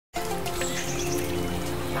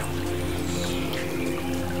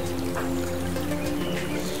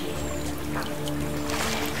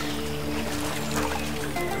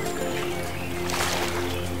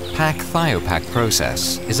Thiopaq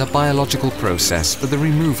process is a biological process for the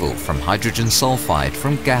removal from hydrogen sulfide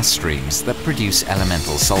from gas streams that produce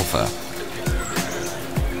elemental sulfur.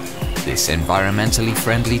 This environmentally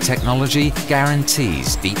friendly technology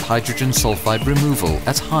guarantees deep hydrogen sulfide removal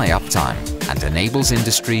at high uptime and enables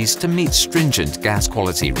industries to meet stringent gas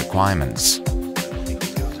quality requirements.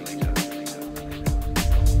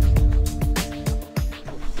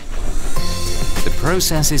 The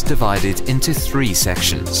process is divided into 3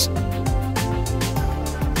 sections.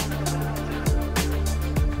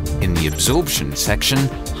 In the absorption section,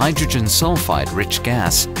 hydrogen sulfide-rich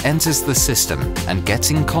gas enters the system and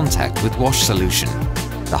gets in contact with wash solution.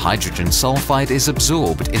 The hydrogen sulfide is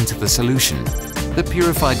absorbed into the solution. The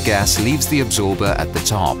purified gas leaves the absorber at the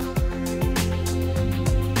top.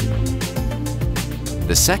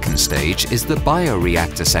 The second stage is the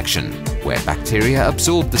bioreactor section, where bacteria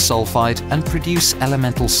absorb the sulfide and produce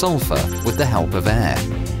elemental sulfur with the help of air.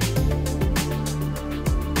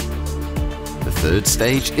 The third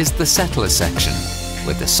stage is the settler section,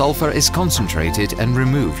 where the sulfur is concentrated and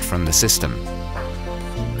removed from the system.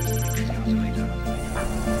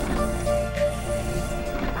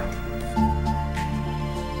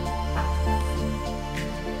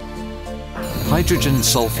 Hydrogen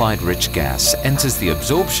sulfide-rich gas enters the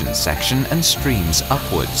absorption section and streams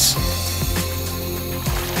upwards.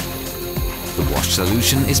 The wash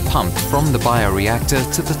solution is pumped from the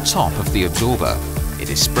bioreactor to the top of the absorber. It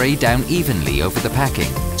is sprayed down evenly over the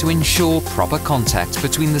packing to ensure proper contact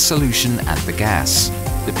between the solution and the gas.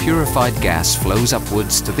 The purified gas flows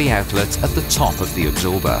upwards to the outlet at the top of the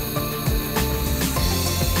absorber.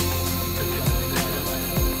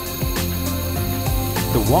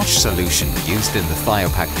 The wash solution used in the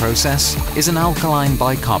Thiopaq process is an alkaline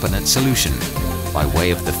bicarbonate solution. By way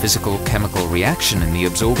of the physical-chemical reaction in the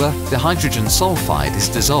absorber, the hydrogen sulfide is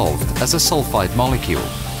dissolved as a sulfide molecule.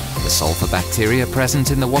 The sulfur bacteria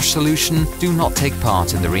present in the wash solution do not take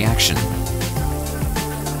part in the reaction.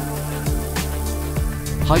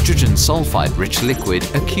 Hydrogen sulfide-rich liquid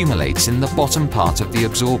accumulates in the bottom part of the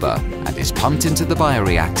absorber and is pumped into the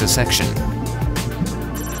bioreactor section.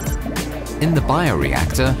 In the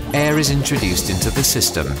bioreactor, air is introduced into the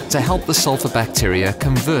system to help the sulfur bacteria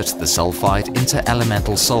convert the sulfide into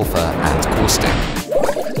elemental sulfur and caustic.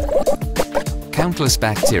 Countless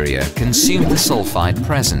bacteria consume the sulfide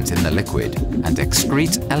present in the liquid and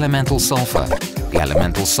excrete elemental sulfur. The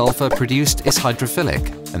elemental sulfur produced is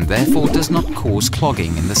hydrophilic and therefore does not cause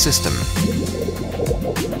clogging in the system.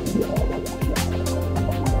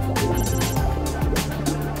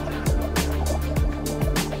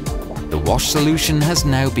 The wash solution has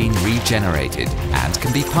now been regenerated and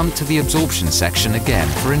can be pumped to the absorption section again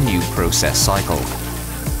for a new process cycle.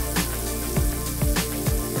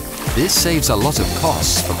 This saves a lot of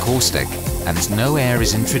costs for caustic, and no air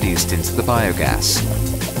is introduced into the biogas.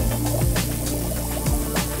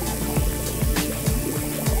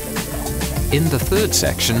 In the third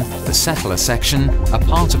section, the settler section, a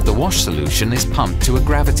part of the wash solution is pumped to a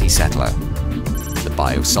gravity settler. The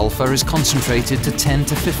biosulfur is concentrated to 10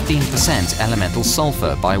 to 15% elemental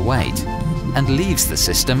sulfur by weight and leaves the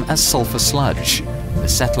system as sulfur sludge. The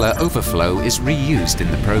settler overflow is reused in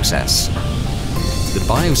the process. The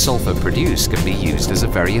biosulfur produced can be used as a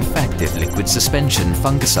very effective liquid suspension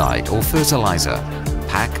fungicide or fertilizer.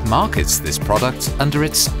 Paques markets this product under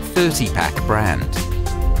its Thiopaq brand.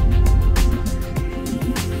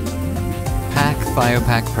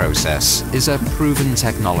 Thiopaq process is a proven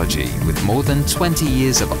technology with more than 20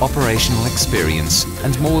 years of operational experience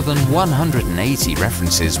and more than 180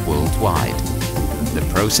 references worldwide. The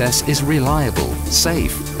process is reliable,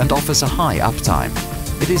 safe, and offers a high uptime.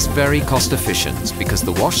 It is very cost efficient because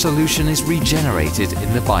the wash solution is regenerated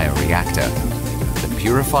in the bioreactor. The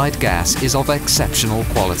purified gas is of exceptional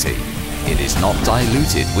quality. It is not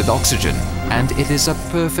diluted with oxygen, and it is a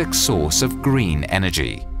perfect source of green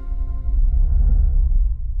energy.